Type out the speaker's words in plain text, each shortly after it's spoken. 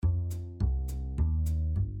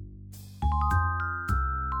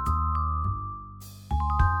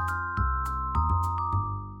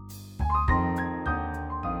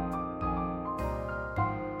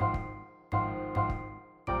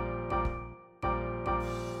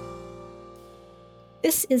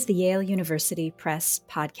This is the Yale University Press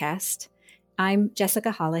podcast. I'm Jessica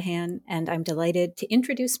Holohan, and I'm delighted to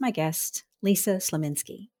introduce my guest, Lisa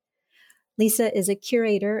Slaminski. Lisa is a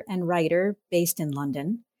curator and writer based in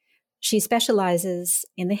London. She specializes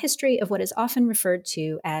in the history of what is often referred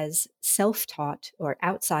to as self-taught or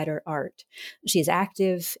outsider art. She is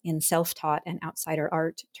active in self-taught and outsider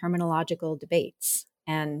art terminological debates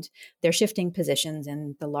and their shifting positions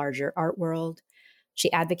in the larger art world.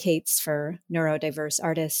 She advocates for neurodiverse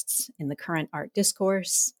artists in the current art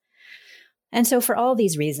discourse. And so, for all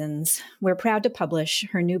these reasons, we're proud to publish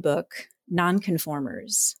her new book,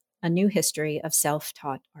 Nonconformers, A New History of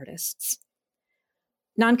Self-Taught Artists.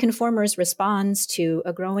 Nonconformers responds to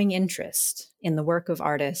a growing interest in the work of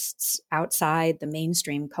artists outside the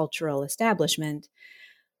mainstream cultural establishment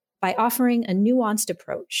by offering a nuanced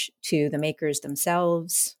approach to the makers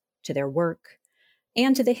themselves, to their work,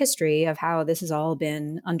 and to the history of how this has all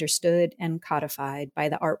been understood and codified by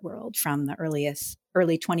the art world from the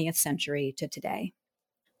early 20th century to today.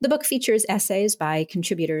 The book features essays by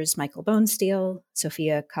contributors Michael Bonesteel,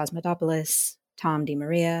 Sophia Cosmodopoulos, Tom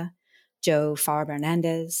DiMaria, Joe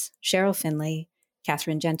Farr-Bernandez, Cheryl Finley,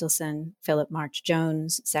 Catherine Gentleson, Philip March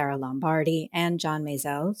Jones, Sarah Lombardi, and John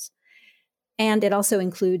Maisels. And it also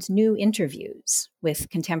includes new interviews with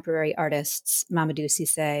contemporary artists Mamadou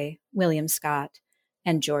Cissé, William Scott,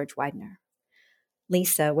 and George Widener.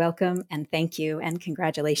 Lisa, welcome and thank you and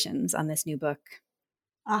congratulations on this new book.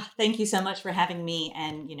 Thank you so much for having me.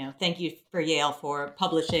 And, thank you for Yale for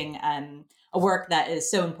publishing a work that is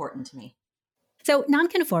so important to me. So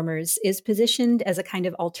Nonconformers is positioned as a kind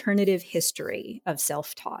of alternative history of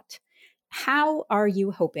self-taught. How are you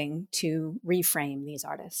hoping to reframe these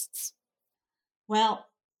artists? Well,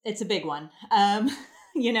 it's a big one. I'm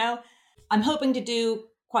hoping to do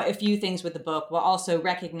quite a few things with the book while also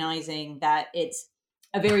recognizing that it's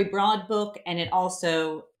a very broad book and it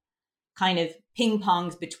also kind of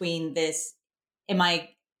ping-pongs between this, am I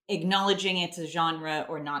acknowledging it's a genre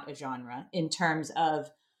or not a genre in terms of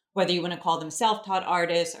whether you want to call them self-taught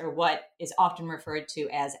artists or what is often referred to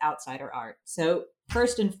as outsider art. So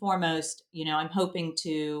first and foremost, I'm hoping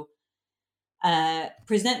to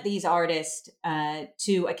present these artists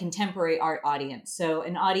to a contemporary art audience. So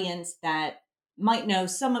an audience that might know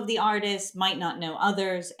some of the artists, might not know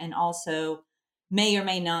others, and also may or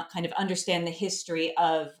may not kind of understand the history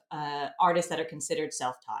of artists that are considered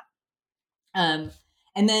self-taught. And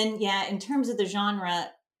then, in terms of the genre,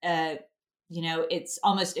 it's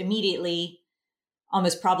almost immediately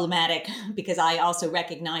almost problematic because I also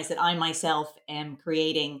recognize that I myself am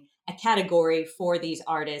creating a category for these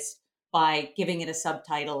artists by giving it a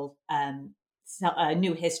subtitle, A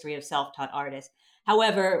New History of Self-Taught Artists.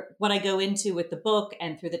 However, what I go into with the book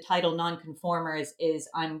and through the title Nonconformers is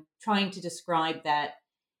I'm trying to describe that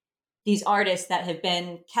these artists that have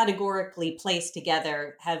been categorically placed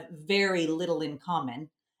together have very little in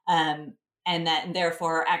common, and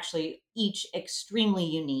therefore are actually each extremely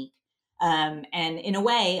unique. And in a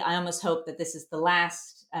way, I almost hope that this is the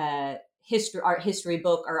last art history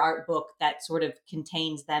book or art book that sort of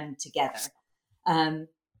contains them together. And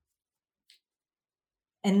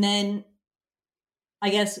then I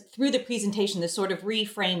guess through the presentation, this sort of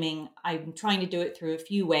reframing, I'm trying to do it through a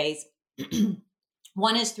few ways.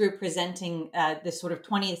 One is through presenting this sort of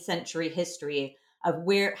 20th century history of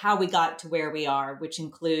how we got to where we are, which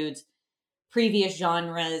includes previous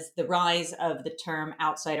genres, the rise of the term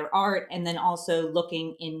outsider art, and then also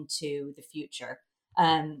looking into the future.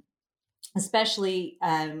 Especially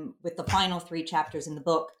with the final 3 chapters in the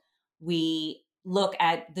book, we look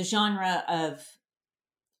at the genre of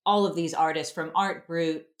all of these artists, from art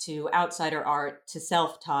brut to outsider art to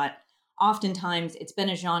self-taught. Oftentimes, it's been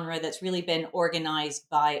a genre that's really been organized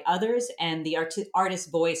by others, and the artist's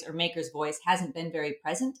voice or maker's voice hasn't been very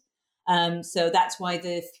present. So that's why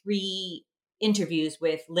the 3 interviews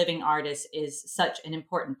with living artists is such an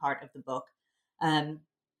important part of the book. And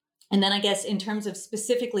then I guess in terms of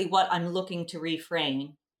specifically what I'm looking to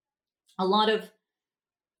reframe, a lot of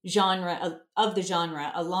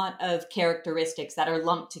a lot of characteristics that are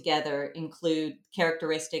lumped together include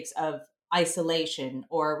characteristics of isolation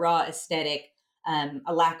or raw aesthetic,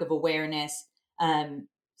 a lack of awareness.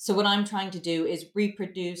 So what I'm trying to do is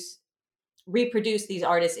reproduce these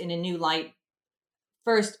artists in a new light,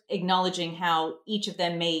 first acknowledging how each of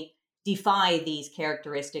them may defy these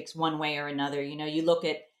characteristics one way or another. You look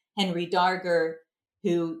at Henry Darger,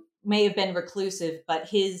 who may have been reclusive, but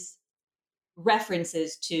his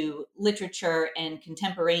references to literature and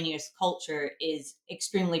contemporaneous culture is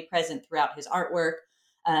extremely present throughout his artwork.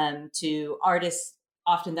 To artists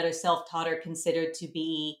often that are self-taught are considered to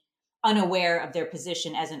be unaware of their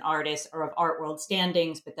position as an artist or of art world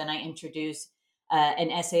standings. But then I introduce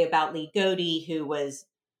an essay about Lee Godey, who was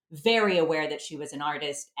very aware that she was an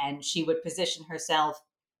artist, and she would position herself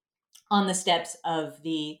on the steps of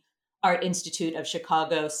the Art Institute of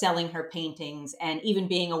Chicago, selling her paintings, and even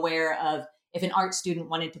being aware of if an art student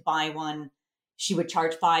wanted to buy one, she would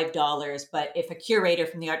charge $5. But if a curator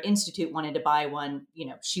from the Art Institute wanted to buy one,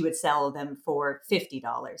 she would sell them for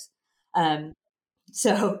 $50.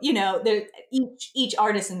 So, each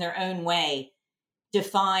artist in their own way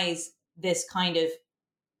defies this kind of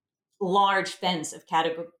large fence of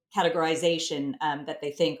categorization that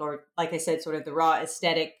they think, or like I said, sort of the raw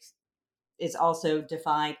aesthetic is also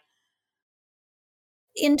defied.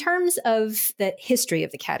 In terms of the history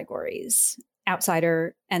of the categories,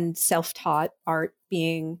 outsider and self-taught art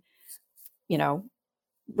being,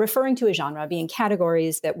 referring to a genre, being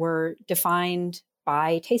categories that were defined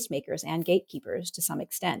by tastemakers and gatekeepers to some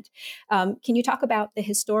extent. Can you talk about the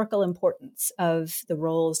historical importance of the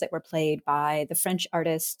roles that were played by the French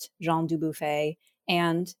artist Jean Dubuffet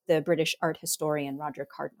and the British art historian Roger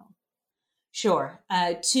Cardinal? Sure.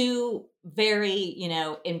 Two very,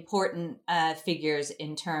 important figures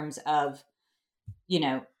in terms of,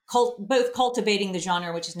 both cultivating the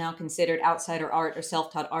genre, which is now considered outsider art or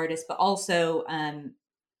self-taught artists, but also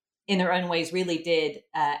in their own ways really did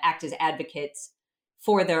act as advocates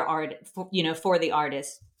for their art, for the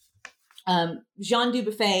artists. Jean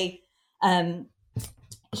Dubuffet,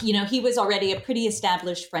 he was already a pretty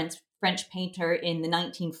established French painter in the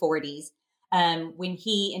 1940s. When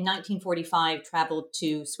he, in 1945, traveled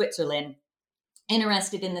to Switzerland,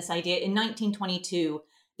 interested in this idea. In 1922,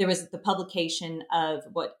 there was the publication of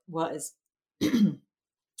what was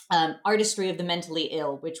Artistry of the Mentally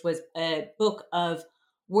Ill, which was a book of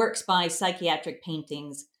works by psychiatric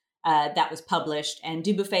paintings that was published. And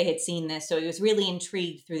Dubuffet had seen this, so he was really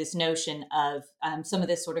intrigued through this notion of some of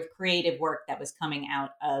this sort of creative work that was coming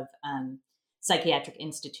out of psychiatric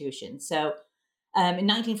institutions. So in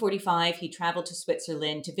 1945, he traveled to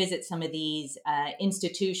Switzerland to visit some of these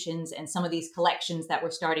institutions and some of these collections that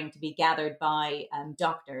were starting to be gathered by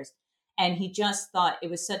doctors. And he just thought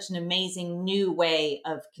it was such an amazing new way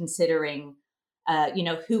of considering,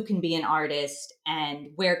 who can be an artist and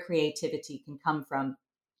where creativity can come from.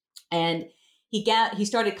 And he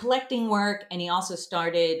started collecting work, and he also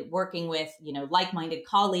started working with, like-minded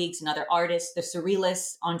colleagues and other artists. The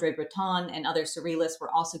Surrealists, André Breton and other Surrealists, were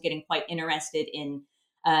also getting quite interested in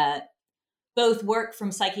both work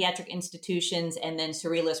from psychiatric institutions, and then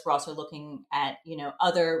Surrealists were also looking at,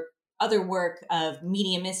 other work of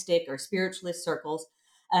mediumistic or spiritualist circles.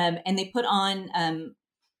 And they put on,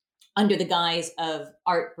 under the guise of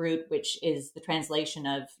Art Brut, which is the translation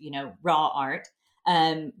of, raw art,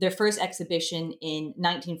 their first exhibition in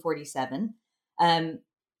 1947. And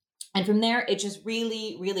from there, it just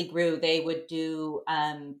really, really grew. They would do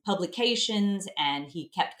publications, and he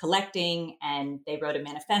kept collecting, and they wrote a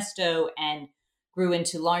manifesto and grew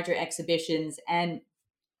into larger exhibitions. And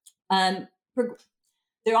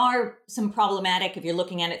there are some problematic, if you're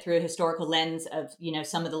looking at it through a historical lens, of,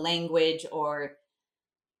 some of the language or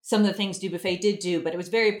some of the things Dubuffet did do, but it was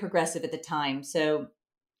very progressive at the time. So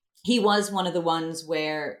he was one of the ones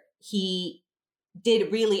where he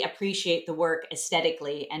did really appreciate the work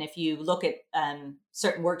aesthetically. And if you look at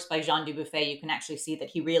certain works by Jean Dubuffet, you can actually see that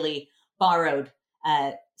he really borrowed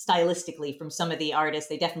stylistically from some of the artists.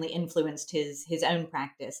 They definitely influenced his own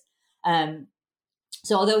practice.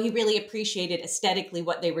 So although he really appreciated aesthetically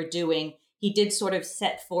what they were doing, he did sort of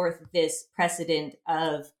set forth this precedent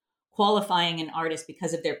of qualifying an artist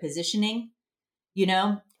because of their positioning,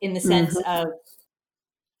 in the sense of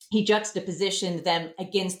he juxtapositioned them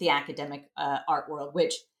against the academic art world,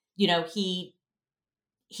 which, he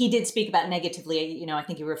did speak about negatively. I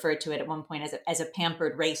think he referred to it at one point as a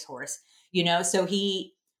pampered racehorse, so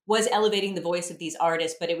he was elevating the voice of these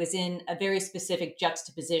artists, but it was in a very specific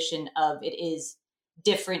juxtaposition of it is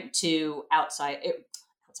different to outside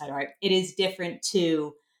art. It is different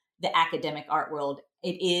to the academic art world.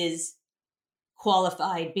 It is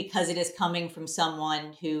qualified because it is coming from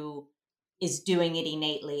someone who is doing it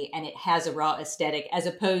innately, and it has a raw aesthetic, as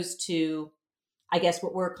opposed to, I guess,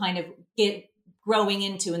 what we're kind of growing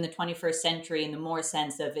into in the 21st century, in the more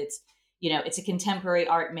sense of it's a contemporary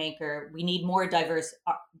art maker. We need more diverse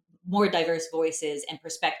voices and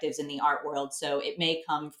perspectives in the art world. So it may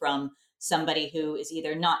come from somebody who is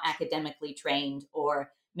either not academically trained, or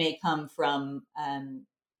may come from,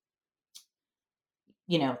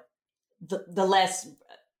 the less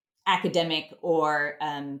academic or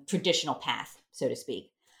traditional path, so to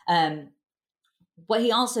speak. What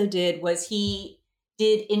he also did was he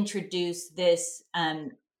did introduce this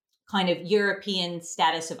kind of European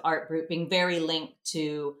status of Art Brut being very linked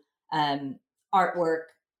to artwork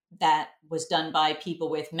that was done by people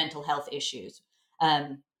with mental health issues.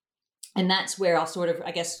 And that's where I'll sort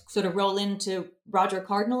of roll into Roger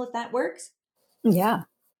Cardinal, if that works. Yeah.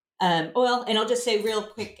 Well, and I'll just say real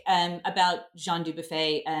quick about Jean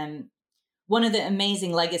Dubuffet. One of the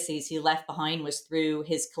amazing legacies he left behind was through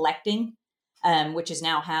his collecting, which is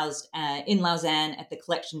now housed in Lausanne at the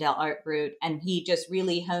Collection d'Art Brut. And he just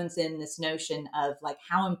really hones in this notion of like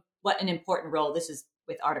what an important role, this is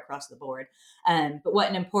with art across the board, but what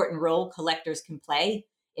an important role collectors can play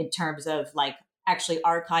in terms of like actually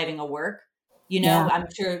archiving a work. I'm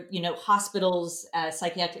sure, hospitals,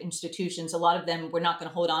 psychiatric institutions, a lot of them were not going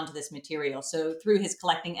to hold on to this material. So through his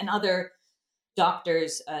collecting, and other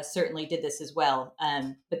doctors certainly did this as well.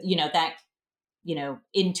 But, that,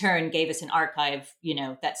 in turn gave us an archive,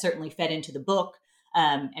 that certainly fed into the book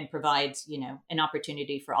and provides, an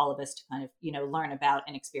opportunity for all of us to kind of, learn about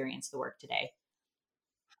and experience the work today.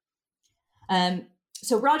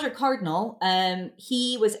 So Roger Cardinal,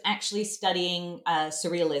 he was actually studying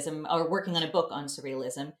surrealism, or working on a book on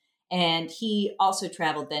surrealism. And he also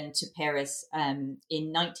traveled then to Paris in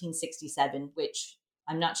 1967, which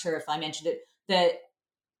I'm not sure if I mentioned it.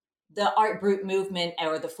 The Art Brut movement,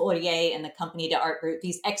 or the Fourier and the Compagnie d'Art Brut,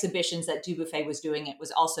 these exhibitions that Dubuffet was doing, it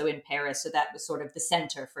was also in Paris. So that was sort of the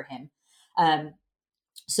center for him.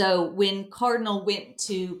 So when Cardinal went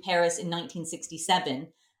to Paris in 1967,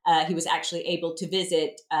 he was actually able to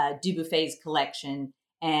visit Dubuffet's collection,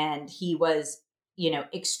 and he was,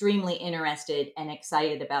 extremely interested and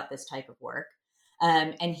excited about this type of work.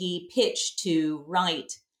 And he pitched to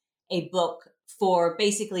write a book for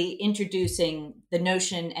basically introducing the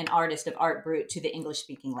notion and artist of Art Brut to the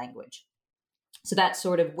English-speaking language. So that's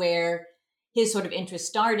sort of where his sort of interest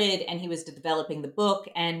started, and he was developing the book.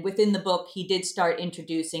 And within the book, he did start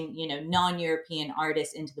introducing, non-European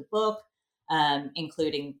artists into the book.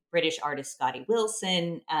 Including British artist Scotty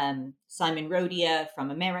Wilson, Simon Rodia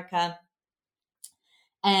from America.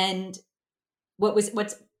 And what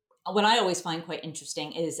I always find quite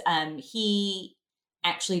interesting is he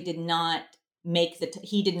actually did not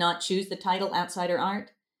choose the title Outsider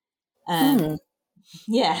Art.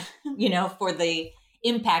 Yeah, for the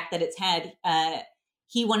impact that it's had.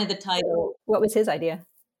 He wanted the title. What was his idea?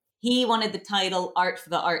 He wanted the title Art for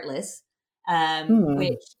the Artless.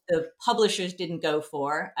 Which the publishers didn't go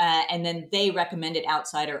for. And then they recommended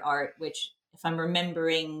Outsider Art, which, if I'm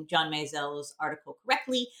remembering John Mazel's article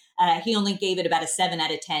correctly, he only gave it about a 7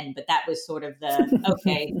 out of 10, but that was sort of the,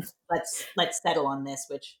 okay, let's settle on this,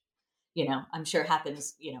 which, I'm sure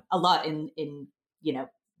happens, a lot in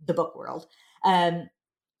the book world.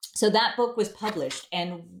 So that book was published,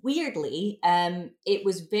 and weirdly,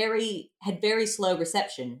 it had very slow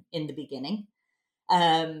reception in the beginning.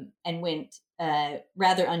 And went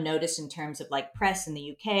rather unnoticed in terms of like press in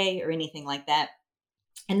the UK or anything like that.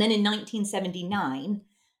 And then in 1979,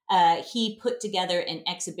 he put together an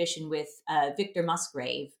exhibition with Victor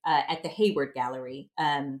Musgrave at the Hayward Gallery,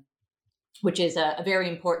 which is a very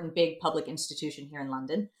important big public institution here in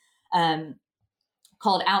London,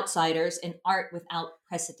 called Outsiders: An Art Without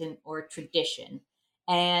Precedent or Tradition.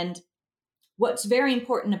 And what's very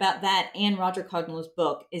important about that and Roger Cardinal's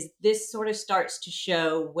book is this sort of starts to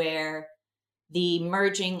show where the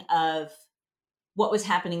merging of what was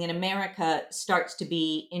happening in America starts to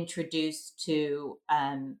be introduced to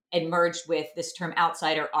and merged with this term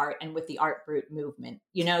outsider art and with the Art Brut movement.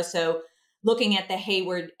 So looking at the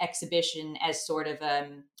Hayward exhibition as sort of,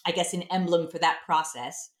 I guess, an emblem for that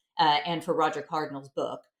process and for Roger Cardinal's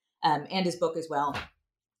book and his book as well.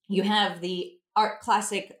 You have the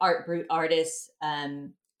classic Art Brut artists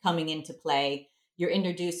coming into play. You're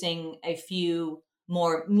introducing a few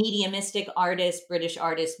more mediumistic artists. British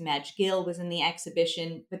artist Madge Gill was in the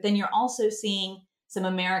exhibition, but then you're also seeing some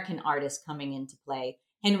American artists coming into play.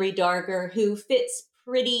 Henry Darger, who fits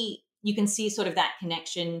pretty, you can see sort of that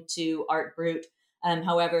connection to Art Brut.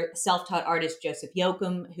 However, self-taught artist Joseph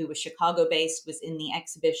Yoakum, who was Chicago-based, was in the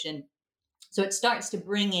exhibition. So it starts to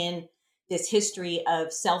bring in this history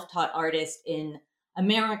of self-taught artists in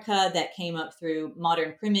America that came up through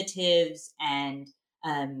modern primitives and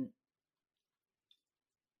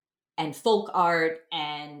folk art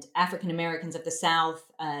and African Americans of the South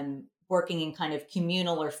working in kind of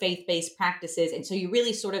communal or faith-based practices. And so you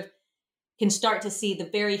really sort of can start to see the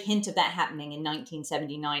very hint of that happening in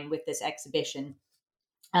 1979 with this exhibition,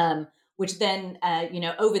 which then,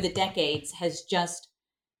 over the decades has just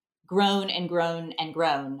grown and grown and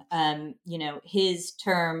grown. His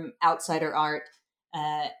term outsider art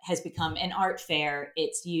has become an art fair.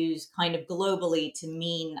 It's used kind of globally to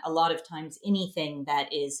mean a lot of times anything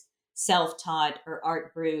that is self-taught or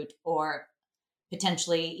art brut, or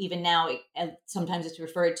potentially even now, sometimes it's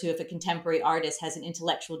referred to if a contemporary artist has an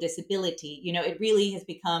intellectual disability. It really has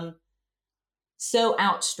become so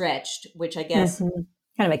outstretched, which I guess kind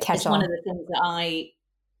of a is one of catch-all. the things that I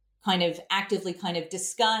kind of actively kind of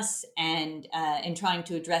discuss and trying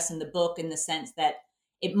to address in the book, in the sense that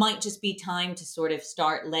it might just be time to sort of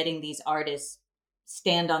start letting these artists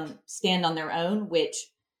stand on their own, which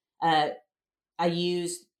I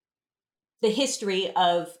use the history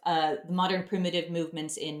of the modern primitive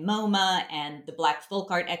movements in MoMA and the Black Folk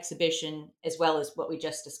Art exhibition, as well as what we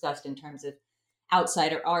just discussed in terms of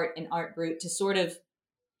outsider art and art brut, to sort of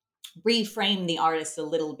reframe the artists a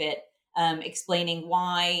little bit, explaining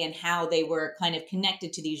why and how they were kind of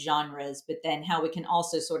connected to these genres, but then how we can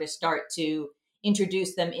also sort of start to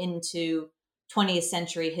introduce them into 20th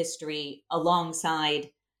century history alongside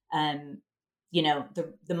the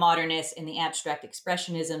modernists and the abstract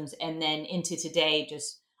expressionisms, and then into today,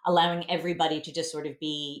 just allowing everybody to just sort of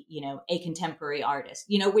be a contemporary artist,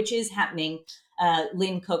 which is happening.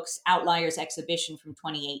 Lynn Cook's Outliers exhibition from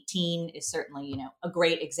 2018 is certainly a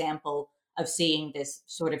great example of seeing this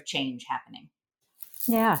sort of change happening.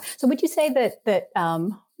 Yeah. So would you say that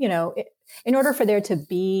in order for there to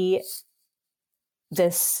be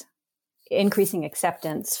this increasing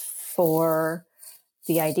acceptance for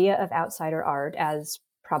the idea of outsider art, as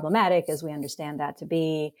problematic as we understand that to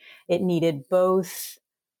be, it needed both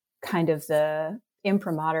kind of the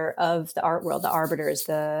imprimatur of the art world, the arbiters,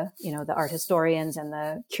 the art historians and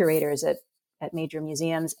the curators at major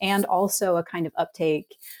museums, and also a kind of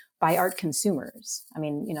uptake by art consumers. I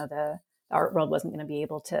mean, the art world wasn't going to be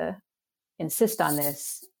able to insist on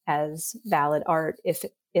this as valid art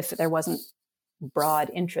if there wasn't broad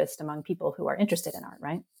interest among people who are interested in art,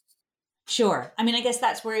 right? Sure. I mean, I guess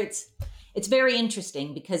that's where it's very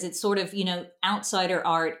interesting, because it's sort of, outsider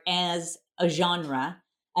art as a genre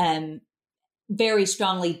very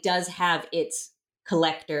strongly does have its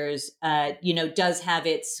collectors, does have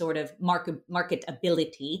its sort of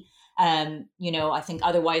marketability. I think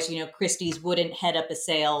otherwise, Christie's wouldn't head up a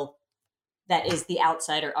sale that is the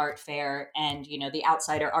Outsider Art Fair, and, the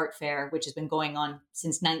Outsider Art Fair, which has been going on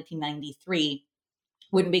since 1993,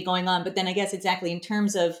 wouldn't be going on. But then I guess exactly in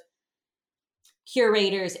terms of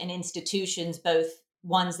curators and institutions, both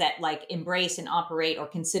ones that like embrace and operate or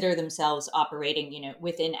consider themselves operating,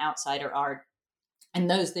 within outsider art, and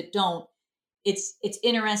those that don't, it's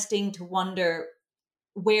interesting to wonder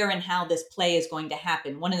where and how this play is going to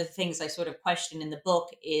happen. One of the things I sort of question in the book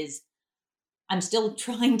is I'm still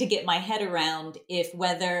trying to get my head around if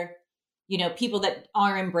whether, people that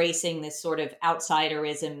are embracing this sort of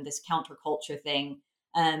outsiderism, this counterculture thing,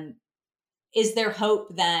 is there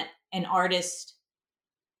hope that an artist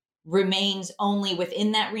remains only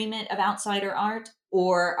within that remit of outsider art,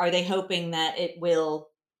 or are they hoping that it will,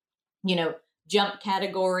 jump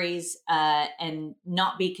categories and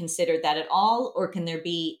not be considered that at all? Or can there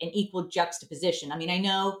be an equal juxtaposition? I mean, I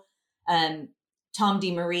know Tom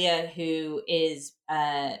DeMaria, who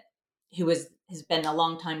has been a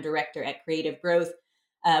longtime director at Creative Growth,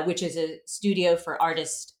 which is a studio for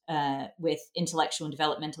artists with intellectual and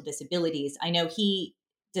developmental disabilities. I know he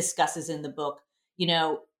discusses in the book,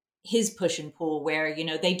 his push and pull, where,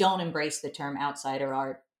 they don't embrace the term outsider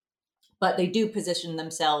art, but they do position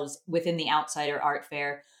themselves within the outsider art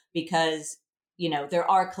fair because, there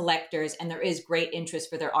are collectors and there is great interest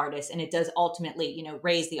for their artists. And it does ultimately,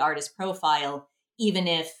 raise the artist profile, even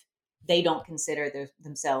if they don't consider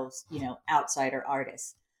themselves, outsider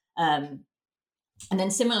artists. And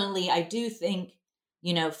then similarly, I do think,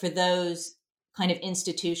 for those kind of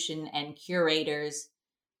institution and curators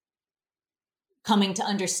coming to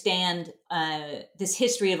understand this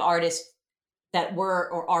history of artists that were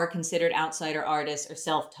or are considered outsider artists or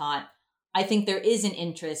self-taught, I think there is an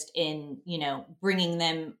interest in, bringing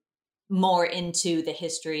them more into the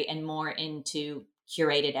history and more into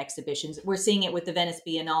curated exhibitions. We're seeing it with the Venice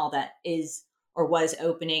Biennale that is or was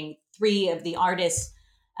opening. 3 of the artists,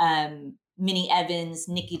 Minnie Evans,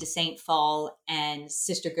 Nikki de St. Phal, and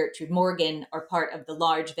Sister Gertrude Morgan, are part of the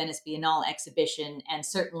large Venice Biennale exhibition. And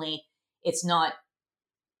certainly it's not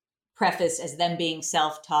prefaced as them being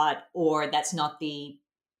self-taught, or that's not the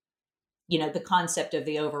concept of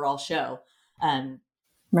the overall show.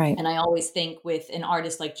 Right. And I always think with an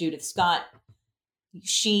artist like Judith Scott,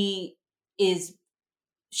 she's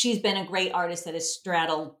been a great artist that has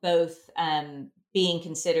straddled both being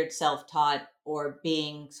considered self-taught or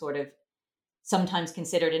being sort of sometimes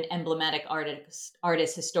considered an emblematic artist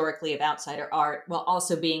historically of outsider art, while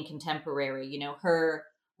also being contemporary. Her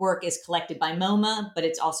work is collected by MoMA, but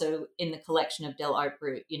it's also in the collection of Del Art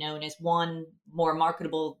Brut, and is one more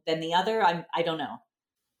marketable than the other? I don't know.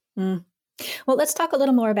 Mm. Well, let's talk a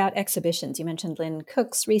little more about exhibitions. You mentioned Lynn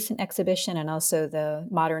Cook's recent exhibition and also the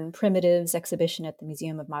Modern Primitives exhibition at the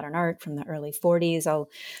Museum of Modern Art from the early 40s. I'll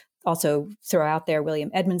also throw out there William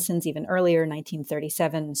Edmondson's even earlier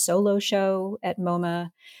 1937 solo show at MoMA,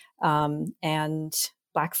 and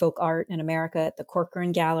Black folk art in America at the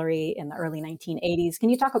Corcoran Gallery in the early 1980s. Can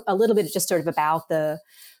you talk a little bit just sort of about the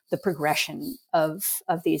progression of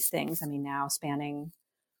these things? I mean, now spanning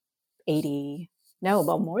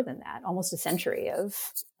more than that, almost a century of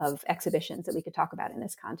exhibitions that we could talk about in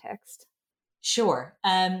this context. Sure.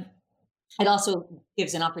 It also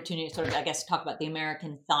gives an opportunity to sort of, I guess, talk about the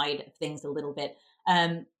American side of things a little bit.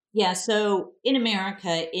 So in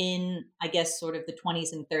America, in, I guess, sort of the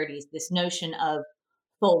 20s and 30s, this notion of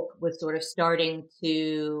folk was sort of starting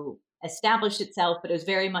to establish itself, but it was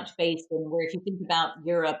very much based in where, if you think about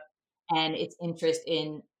Europe and its interest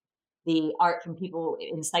in the art from people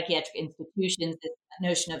in psychiatric institutions, this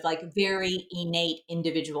notion of like very innate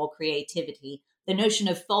individual creativity. The notion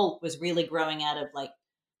of folk was really growing out of like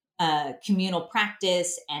communal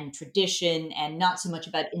practice and tradition, and not so much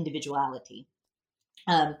about individuality.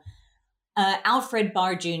 Alfred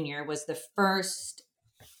Barr Jr. was the first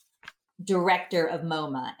director of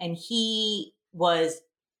MoMA, and he was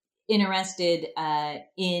interested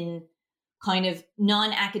in kind of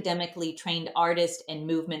non-academically trained artists and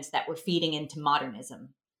movements that were feeding into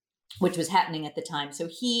modernism, which was happening at the time. So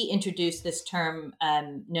he introduced this term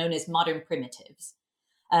known as modern primitives.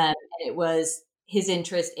 And it was his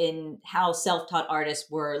interest in how self-taught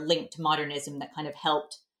artists were linked to modernism that kind of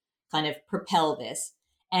helped kind of propel this.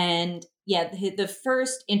 And yeah, the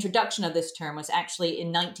first introduction of this term was actually in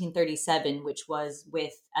 1937, which was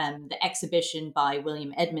with the exhibition by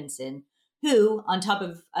William Edmondson, who, on top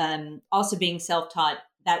of also being self-taught,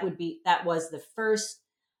 that was the first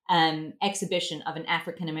exhibition of an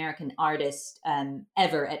African-American artist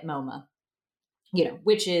ever at MoMA,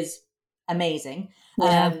 which is amazing.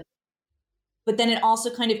 Yeah. But then it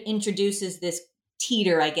also kind of introduces this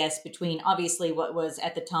teeter, I guess, between obviously what was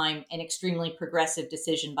at the time an extremely progressive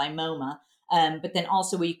decision by MoMA, but then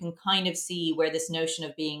also where you can kind of see where this notion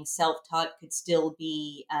of being self-taught could still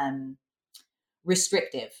be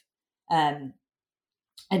restrictive. And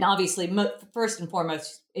obviously, first and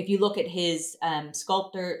foremost, if you look at his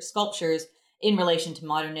sculptures in relation to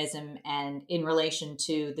modernism and in relation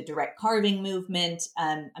to the direct carving movement,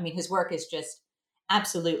 his work is just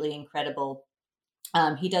absolutely incredible.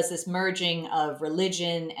 He does this merging of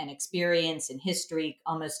religion and experience and history,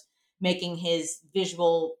 almost making this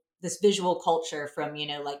visual culture from,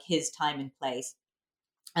 like his time and place.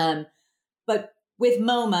 But with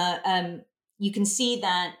MoMA, you can see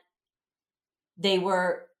that they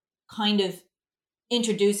were kind of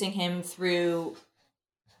introducing him through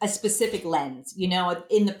a specific lens.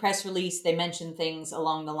 In the press release, they mentioned things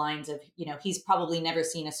along the lines of, he's probably never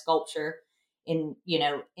seen a sculpture in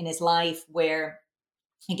his life, where,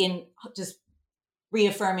 again, just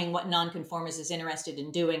reaffirming what nonconformist is interested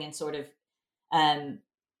in doing and sort of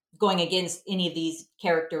going against any of these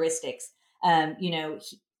characteristics.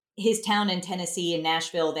 His town in Tennessee, in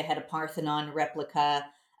Nashville, they had a Parthenon replica.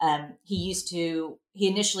 He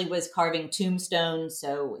initially was carving tombstones.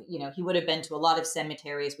 So, he would have been to a lot of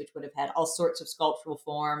cemeteries, which would have had all sorts of sculptural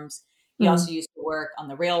forms. He also used to work on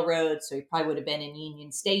the railroad. So he probably would have been in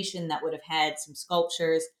Union Station that would have had some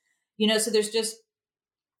sculptures, so there's just,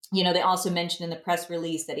 they also mentioned in the press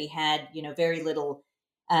release that he had, very little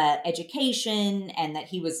education and that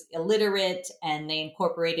he was illiterate, and they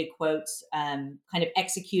incorporated quotes kind of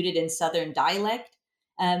executed in Southern dialect.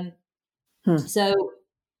 So,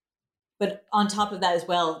 but on top of that as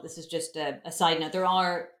well, this is just a side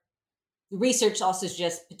note, research also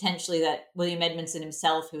suggests potentially that William Edmondson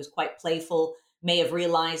himself, who was quite playful, may have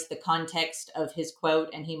realized the context of his quote,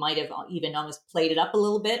 and he might have even almost played it up a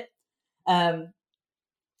little bit. But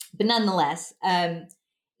nonetheless,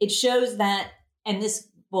 it shows that, and this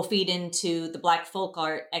will feed into the Black folk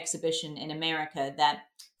art exhibition in America, that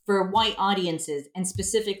for white audiences, and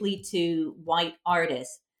specifically to white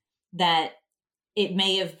artists, that it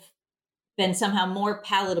may have been somehow more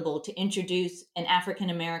palatable to introduce an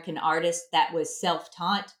African-American artist that was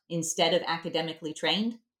self-taught instead of academically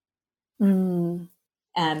trained. If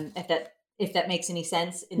that makes any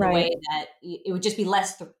sense, in the way that it would just be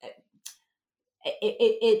less.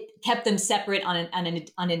 It kept them separate on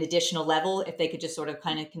an additional level if they could just sort of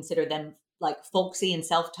kind of consider them like folksy and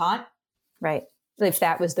self-taught. Right. If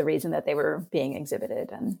that was the reason that they were being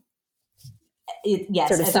exhibited, and yes,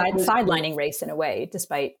 sort of sidelining race in a way,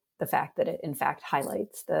 despite the fact that it in fact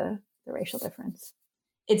highlights the racial difference.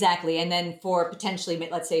 Exactly. And then for potentially,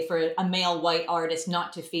 let's say for a male white artist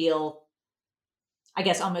not to feel, I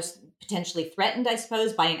guess, almost potentially threatened, I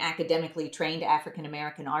suppose, by an academically trained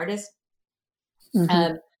African-American artist.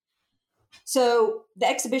 Mm-hmm. So the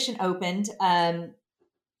exhibition opened,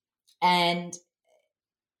 and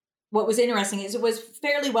what was interesting is it was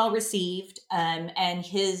fairly well received, and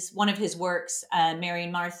one of his works, Mary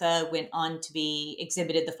and Martha, went on to be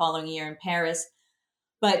exhibited the following year in Paris.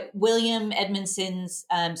 But William Edmondson's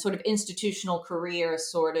sort of institutional career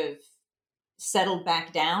sort of settled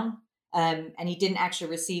back down, and he didn't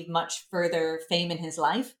actually receive much further fame in his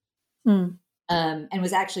life, and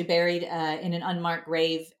was actually buried in an unmarked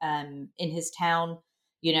grave in his town,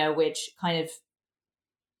 which kind of,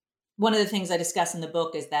 one of the things I discuss in the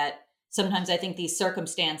book is that sometimes I think these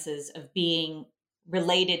circumstances of being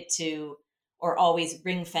related to or always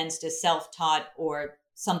ring fenced as self-taught or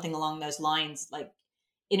something along those lines, like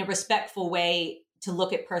in a respectful way to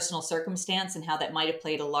look at personal circumstance and how that might have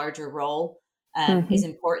played a larger role is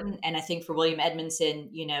important. And I think for William Edmondson,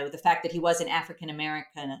 the fact that he was an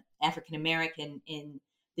African-American in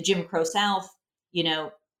the Jim Crow South,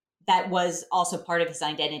 that was also part of his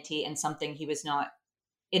identity and something he was not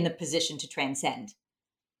in the position to transcend.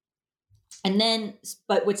 And then,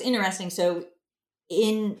 but what's interesting, so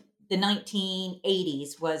in the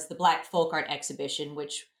 1980s was the Black Folk Art Exhibition,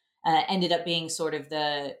 which ended up being sort of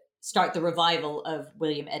the revival of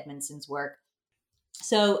William Edmondson's work.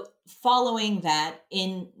 So following that,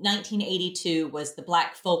 in 1982 was the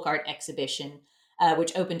Black Folk Art Exhibition,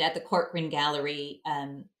 which opened at the Corcoran Gallery,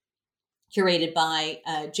 curated by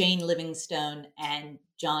Jane Livingstone and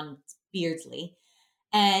John Beardsley.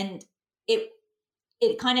 And it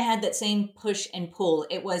kind of had that same push and pull.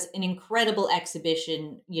 It was an incredible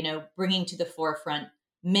exhibition, bringing to the forefront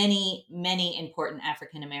many, many important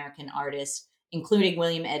African-American artists, including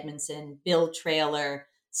William Edmondson, Bill Traylor,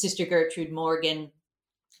 Sister Gertrude Morgan,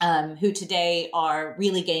 who today are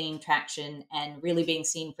really gaining traction and really being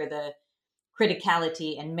seen for the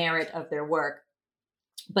criticality and merit of their work.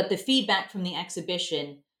 But the feedback from the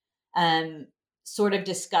exhibition sort of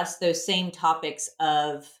discussed those same topics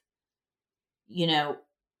of,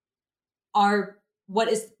 what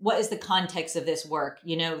is the context of this work?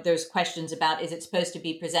 There's questions about, is it supposed to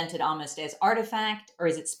be presented almost as artifact, or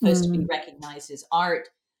is it supposed to be recognized as art?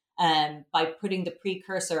 By putting the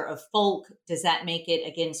precursor of folk, does that make it,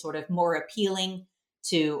 again, sort of more appealing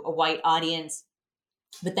to a white audience?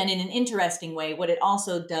 But then in an interesting way, what it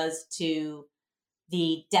also does to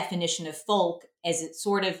the definition of folk is it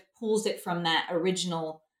sort of pulls it from that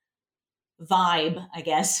original vibe, I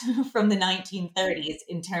guess, from the 1930s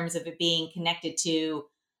in terms of it being connected to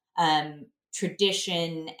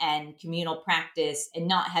tradition and communal practice and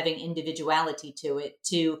not having individuality to it,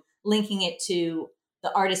 to linking it to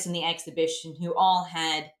the artists in the exhibition who all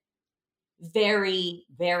had very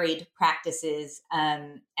varied practices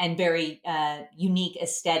and very unique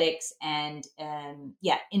aesthetics and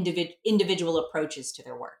individual approaches to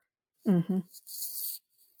their work. Mm-hmm.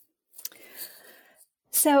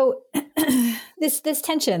 So this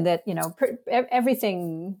tension that,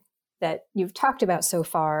 everything that you've talked about so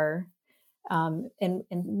far, in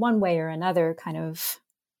one way or another, kind of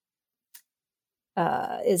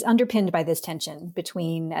is underpinned by this tension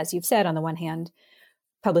between, as you've said, on the one hand,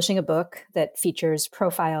 publishing a book that features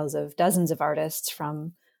profiles of dozens of artists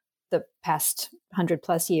from the past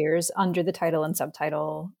 100+ years under the title and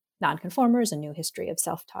subtitle Nonconformers, A New History of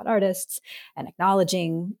Self-Taught Artists, and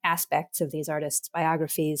acknowledging aspects of these artists'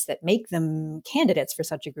 biographies that make them candidates for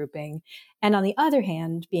such a grouping. And on the other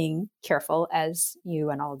hand, being careful, as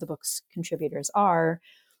you and all of the book's contributors are,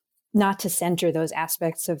 not to center those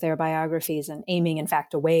aspects of their biographies and aiming, in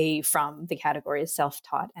fact, away from the categories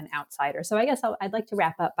self-taught and outsider. So I guess I'd like to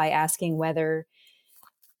wrap up by asking whether,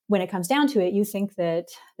 when it comes down to it, you think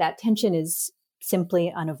that that tension is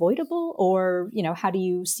simply unavoidable, or, how do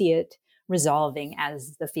you see it resolving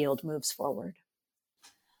as the field moves forward?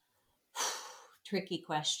 Tricky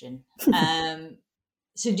question.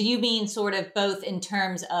 So do you mean sort of both in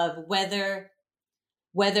terms of whether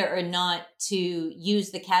or not to use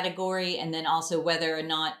the category, and then also whether or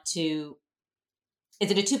not to, is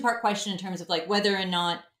it a two-part question in terms of like whether or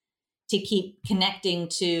not to keep connecting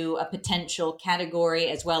to a potential category,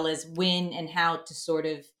 as well as when and how to sort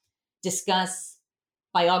of discuss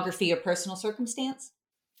biography or personal circumstance?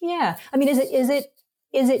 Yeah. I mean, is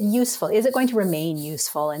it useful? Is it going to remain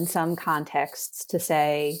useful in some contexts to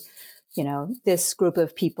say, this group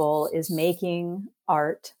of people is making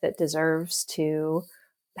art that deserves to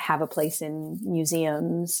have a place in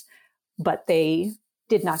museums, but they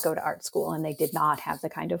did not go to art school and they did not have the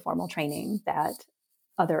kind of formal training that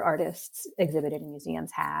other artists exhibited in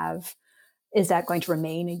museums have. Is that going to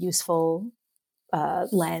remain a useful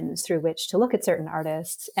lens through which to look at certain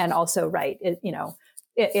artists? And also, right, in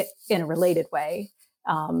a related way,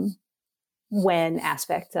 when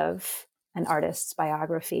aspects of an artist's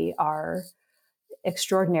biography are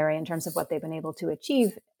extraordinary in terms of what they've been able to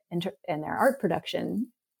achieve in their art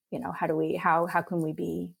production, how can we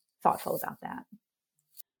be thoughtful about that?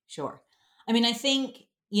 Sure. I mean, I think,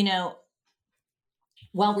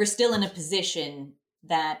 while we're still in a position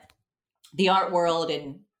that the art world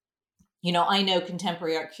and, I know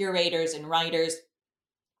contemporary art curators and writers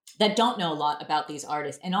that don't know a lot about these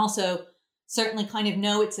artists, and also certainly kind of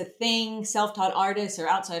know it's a thing, self-taught artists or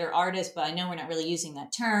outsider artists, but I know we're not really using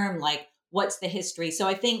that term, like what's the history? So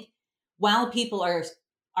I think while people are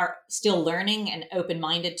still learning and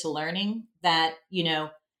open-minded to learning, that,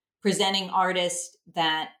 presenting artists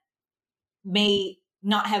that may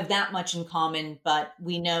not have that much in common, but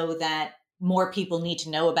we know that more people need to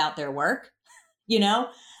know about their work, can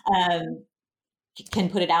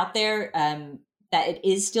put it out there, that it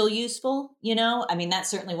is still useful, I mean, that's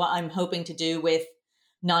certainly what I'm hoping to do with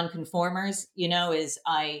Nonconformers, is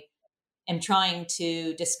I am trying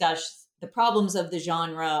to discuss the problems of the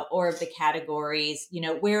genre or of the categories,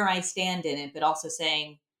 where I stand in it, but also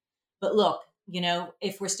saying, but look,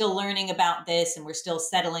 if we're still learning about this and we're still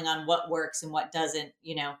settling on what works and what doesn't,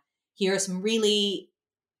 here are some really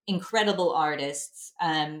incredible artists.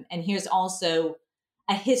 And here's also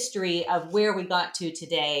a history of where we got to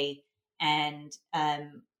today, and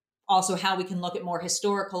also how we can look at more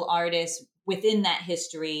historical artists within that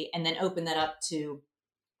history and then open that up to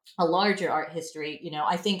a larger art history.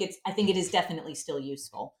 I think it is definitely still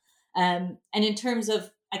useful. And in terms of,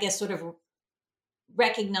 I guess, sort of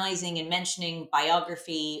recognizing and mentioning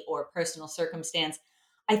biography or personal circumstance,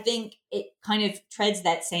 I think it kind of treads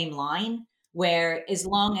that same line where as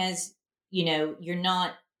long as,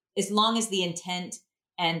 as long as the intent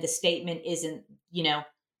and the statement isn't,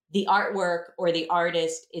 the artwork or the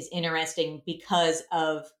artist is interesting because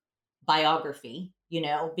of biography,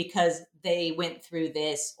 because they went through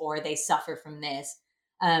this or they suffer from this.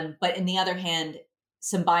 But on the other hand,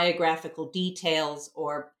 some biographical details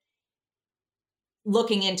or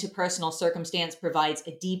looking into personal circumstance provides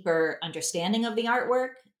a deeper understanding of the artwork,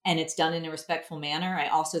 and it's done in a respectful manner. I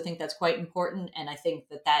also think that's quite important. And I think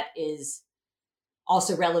that is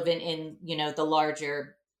also relevant in, the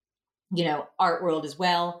larger, art world as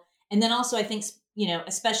well. And then also I think,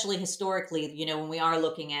 especially historically, when we are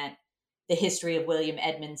looking at the history of William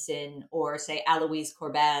Edmondson or say Alois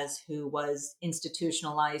Corbaz, who was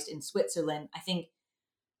institutionalized in Switzerland, I think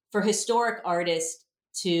for historic artists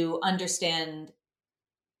to understand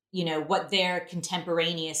what their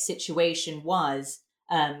contemporaneous situation was,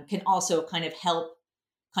 can also kind of help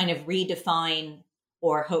kind of redefine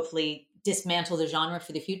or hopefully dismantle the genre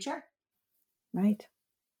for the future. Right.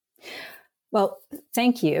 Well,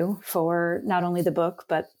 thank you for not only the book,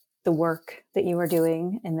 but the work that you are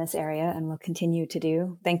doing in this area and will continue to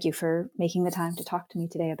do. Thank you for making the time to talk to me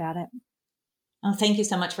today about it. Oh, thank you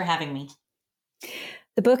so much for having me.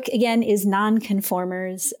 The book, again, is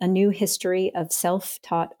Nonconformers, A New History of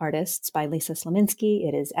Self-Taught Artists by Lisa Slominski.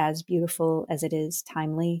 It is as beautiful as it is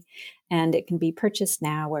timely, and it can be purchased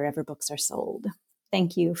now wherever books are sold.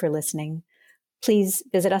 Thank you for listening. Please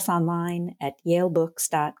visit us online at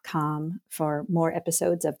yalebooks.com for more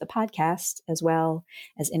episodes of the podcast, as well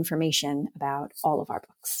as information about all of our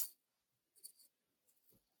books.